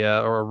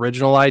idea or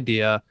original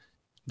idea.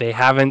 They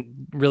haven't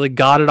really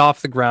got it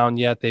off the ground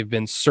yet. They've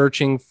been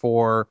searching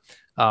for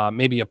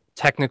maybe a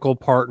technical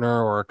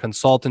partner or a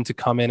consultant to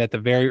come in at the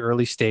very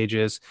early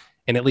stages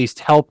and at least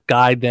help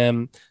guide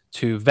them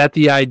to vet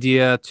the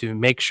idea, to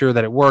make sure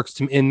that it works,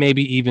 and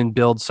maybe even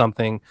build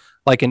something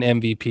like an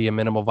MVP, a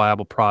minimal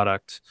viable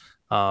product,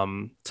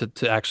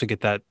 to actually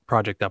get that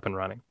project up and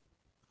running.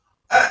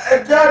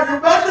 And Dad, you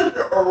mentioned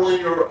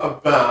earlier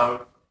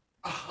about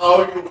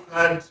how you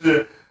had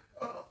to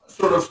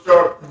sort of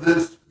start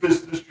this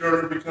business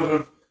journey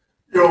because of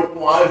your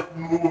wife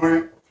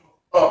moving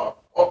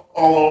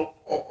all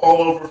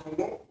over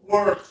for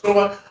work.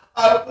 So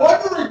I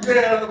wonder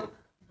again,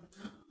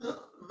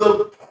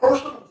 the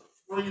personal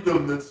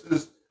freedom this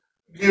is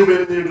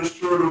giving you to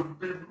sort of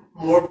be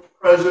more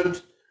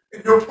present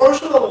in your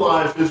personal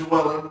life as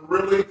well and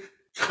really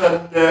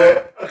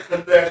connect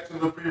to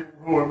the people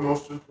who are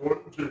most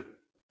important to you.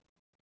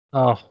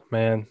 Oh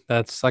man,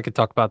 that's I could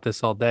talk about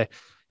this all day.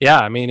 Yeah,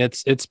 I mean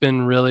it's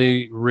been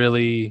really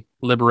really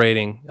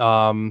liberating.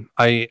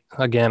 I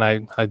again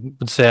I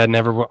would say I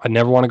never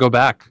want to go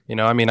back. You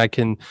know, I mean I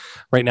can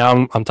right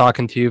now I'm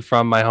talking to you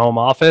from my home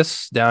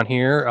office down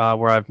here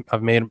where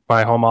I've made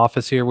my home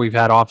office here. We've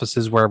had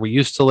offices where we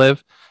used to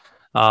live.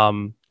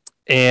 Um,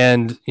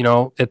 and you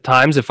know, at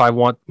times if I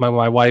want my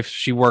wife,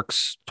 she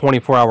works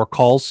 24-hour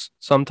calls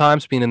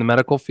sometimes being in the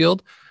medical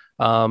field.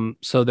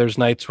 So there's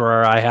nights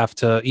where I have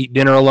to eat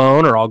dinner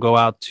alone, or I'll go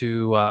out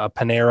to a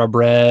Panera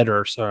Bread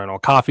or so, you know, a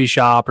coffee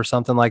shop or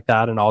something like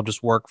that, and I'll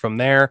just work from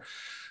there.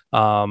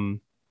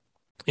 Um,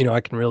 you know,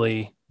 I can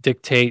really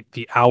dictate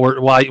the hour.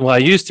 Well, I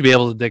used to be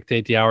able to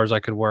dictate the hours I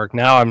could work.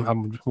 Now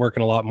I'm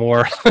working a lot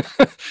more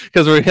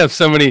because we have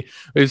so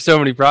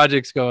many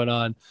projects going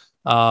on.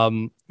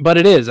 But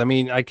it is, I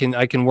mean, I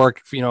can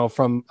work, you know,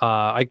 from,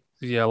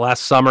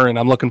 last summer, and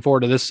I'm looking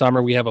forward to this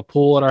summer. We have a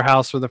pool at our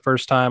house for the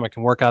first time. I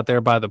can work out there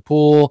by the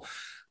pool.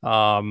 You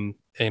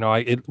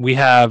know, we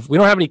don't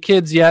have any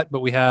kids yet,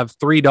 but we have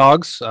 3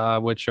 dogs,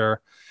 which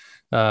are,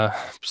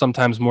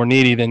 sometimes more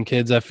needy than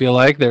kids. I feel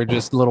like they're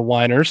just little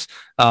whiners,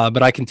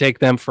 but I can take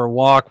them for a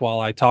walk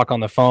while I talk on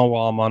the phone,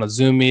 while I'm on a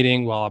Zoom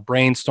meeting, while I'm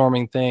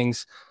brainstorming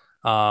things.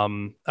 I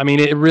mean,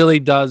 it really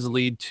does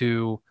lead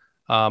to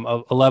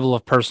a level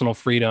of personal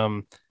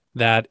freedom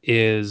that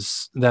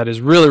is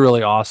really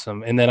really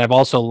awesome. And then I've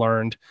also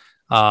learned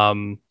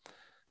um,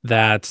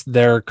 that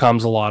there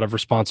comes a lot of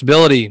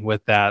responsibility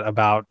with that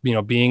about, you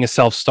know, being a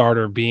self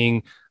starter,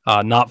 being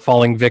not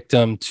falling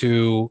victim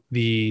to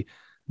the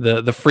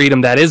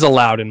freedom that is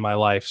allowed in my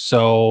life.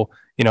 So,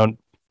 you know,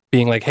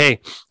 being like, hey,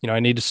 you know, I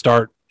need to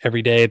start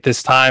every day at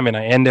this time and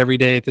I end every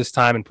day at this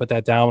time, and put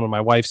that down when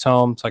my wife's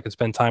home so I can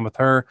spend time with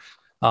her.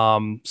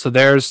 So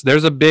there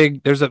was a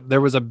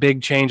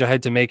big change I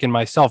had to make in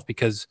myself,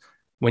 because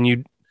when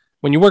you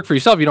work for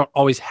yourself, you don't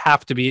always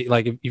have to be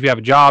like, if you have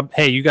a job,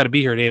 hey, you got to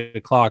be here at 8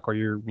 o'clock or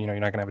you know, you're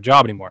not gonna have a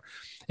job anymore.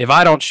 If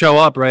I don't show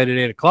up right at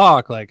 8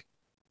 o'clock, like,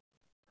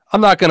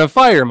 I'm not gonna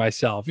fire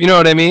myself. You know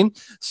what I mean?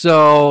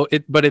 So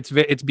but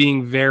it's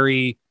being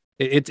very,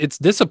 it's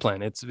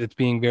discipline. It's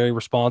being very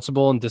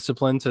responsible and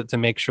disciplined to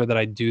make sure that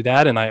I do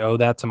that. And I owe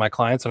that to my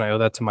clients, and I owe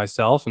that to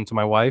myself and to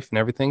my wife and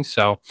everything.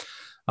 So,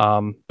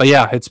 but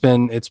yeah, it's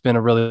been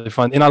a really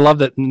fun, and I love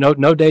that no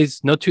 2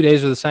 days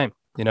are the same.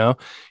 You know,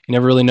 you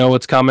never really know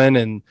what's coming,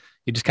 and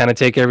you just kind of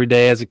take every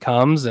day as it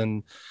comes,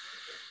 and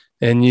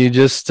you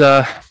just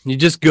go,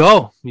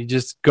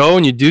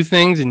 and you do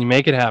things and you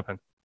make it happen.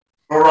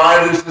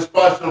 Variety is the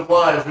spice of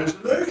life,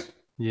 isn't it?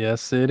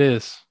 Yes, it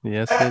is.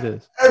 Yes, it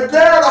is. And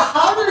Dad,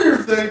 how do you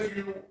think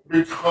you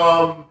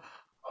become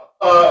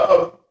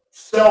a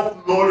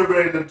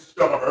self-motivated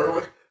starter?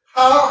 Like,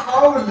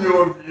 how in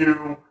your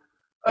view,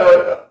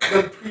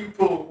 can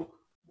people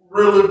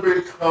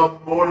really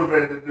become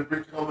motivated to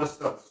become a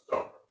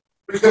self-starter?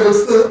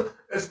 Because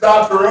it's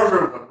not for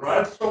everyone,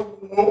 right? So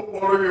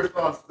what are your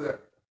thoughts there?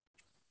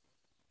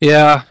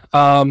 Yeah,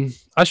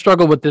 I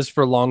struggled with this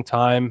for a long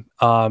time,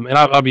 and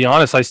I'll be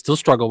honest, I still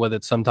struggle with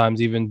it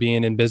sometimes, even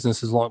being in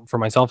business as long for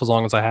myself as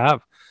long as I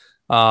have.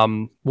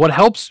 What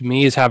helps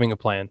me is having a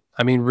plan.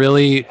 I mean,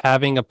 really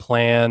having a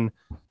plan.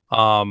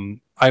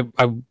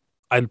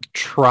 I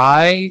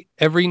try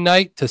every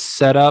night to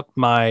set up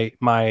my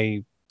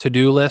to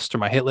do list, or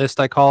my hit list,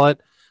 I call it,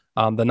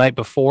 the night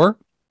before,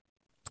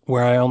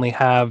 where I only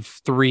have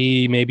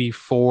 3, maybe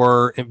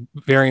 4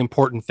 very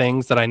important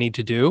things that I need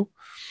to do.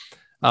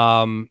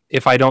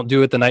 If I don't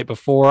do it the night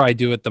before, I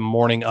do it the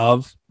morning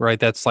of, right?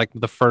 That's like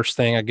the first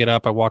thing. I get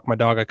up, I walk my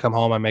dog, I come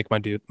home, I make my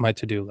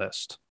to-do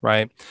list,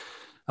 right?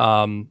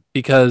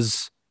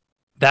 Because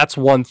that's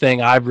one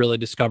thing I've really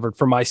discovered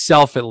for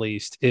myself, at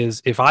least,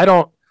 is if I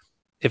don't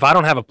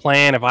have a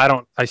plan,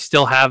 I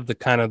still have the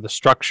kind of the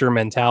structure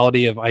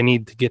mentality of I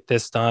need to get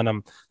this done.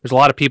 There's a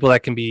lot of people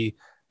that can be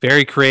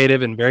very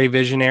creative and very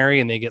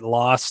visionary, and they get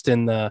lost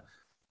in the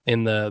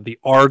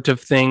art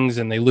of things,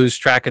 and they lose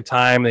track of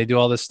time. They do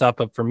all this stuff.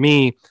 But for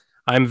me,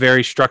 I'm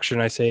very structured,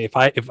 and I say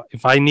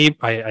if I need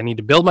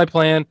to build my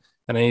plan,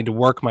 and I need to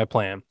work my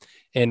plan,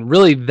 and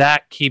really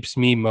that keeps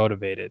me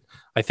motivated.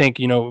 I think,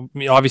 you know,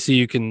 obviously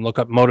you can look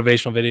up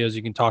motivational videos,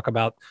 you can talk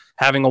about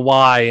having a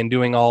why and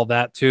doing all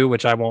that too,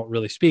 which I won't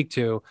really speak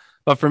to,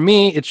 But for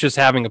me, it's just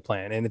having a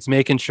plan, and it's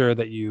making sure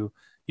that you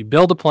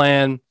build a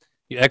plan,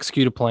 you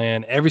execute a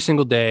plan every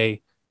single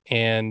day,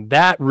 and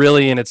that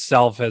really in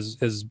itself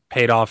has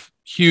paid off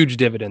huge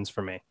dividends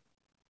for me.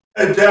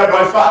 And Dad,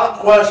 my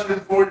final question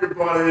for you,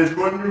 buddy, is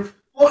when you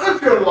look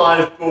at your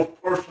life,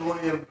 both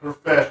personally and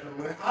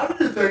professionally, how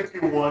do you think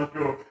you want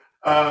your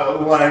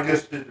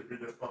legacy to be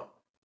defined?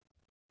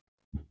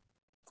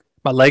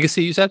 My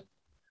legacy, you said?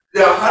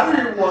 Yeah, how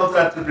do you want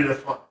that to be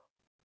defined?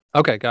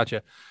 Okay,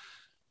 gotcha.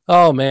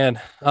 Oh man.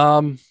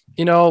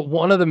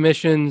 One of the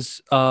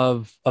missions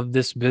of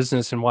this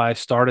business and why I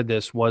started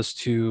this was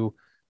to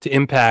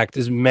impact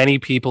as many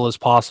people as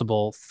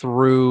possible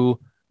through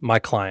my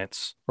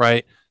clients,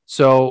 right?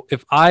 So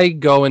if I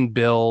go and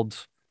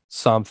build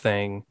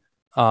something,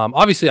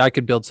 obviously I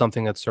could build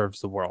something that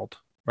serves the world,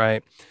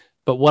 right?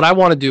 But what I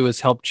want to do is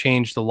help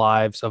change the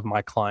lives of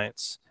my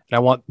clients. And I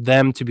want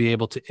them to be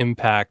able to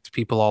impact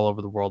people all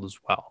over the world as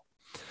well.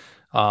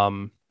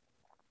 Um,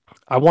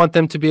 I want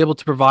them to be able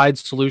to provide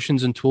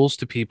solutions and tools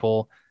to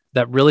people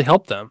that really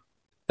help them,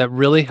 that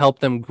really help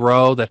them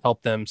grow, that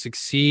help them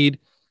succeed,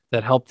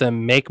 that help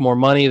them make more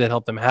money, that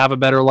help them have a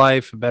better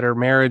life, a better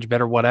marriage,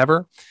 better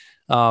whatever.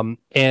 And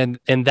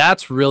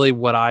that's really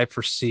what I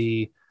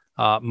foresee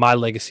my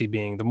legacy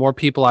being. The more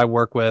people I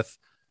work with,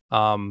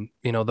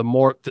 the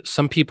more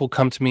some people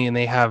come to me and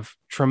they have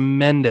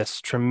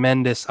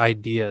tremendous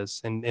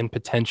ideas and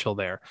potential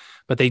there,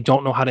 but they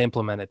don't know how to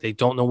implement it. They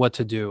don't know what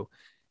to do.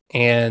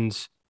 And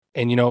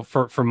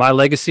for my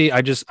legacy, I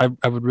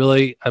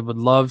would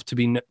love to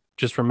be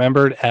just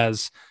remembered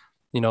as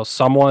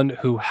someone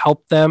who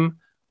helped them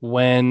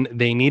when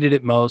they needed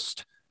it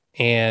most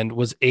and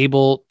was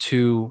able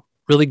to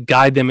really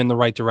guide them in the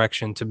right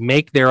direction to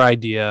make their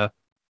idea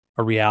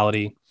a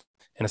reality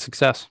and a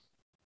success.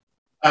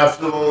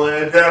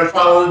 Absolutely. And Dad,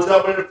 finally,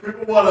 tell me if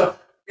people want to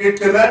get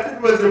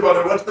connected with you,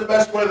 buddy, what's the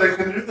best way they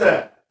can do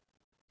that?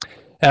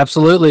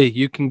 Absolutely.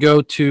 You can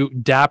go to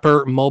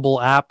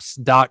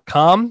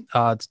dappermobileapps.com.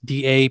 It's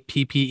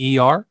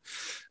DAPPER.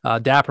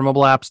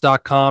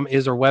 Dappermobileapps.com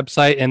is our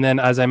website. And then,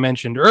 as I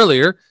mentioned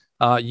earlier,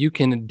 you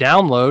can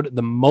download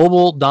the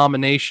Mobile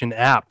Domination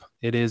app.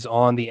 It is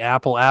on the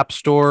Apple App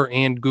Store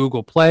and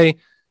Google Play.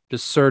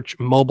 Just search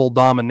Mobile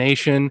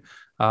Domination.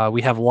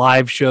 We have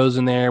live shows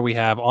in there. We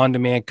have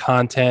on-demand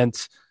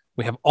content.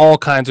 We have all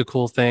kinds of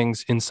cool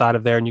things inside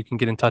of there, and you can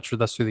get in touch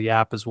with us through the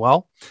app as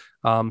well.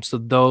 So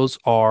those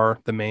are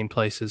the main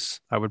places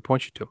I would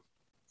point you to.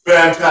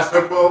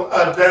 Fantastic. Well,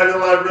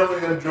 Daniel, I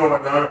really enjoyed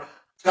our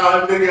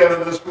time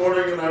together this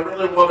morning, and I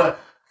really want to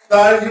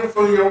thank you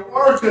for your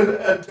work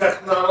and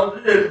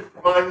technology and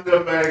trying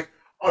to make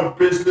our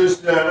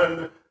business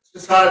and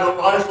societal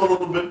life a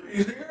little bit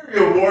easier.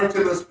 Your work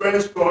in the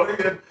space,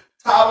 buddy, and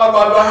time on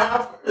my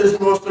behalf is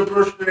most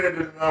appreciated,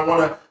 and I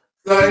want to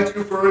thank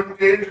you for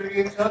engaging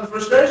in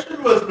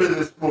conversation with me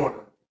this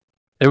morning.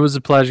 It was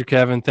a pleasure,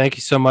 Kevin. Thank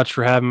you so much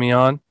for having me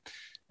on.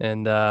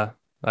 And I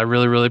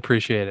really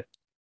appreciate it.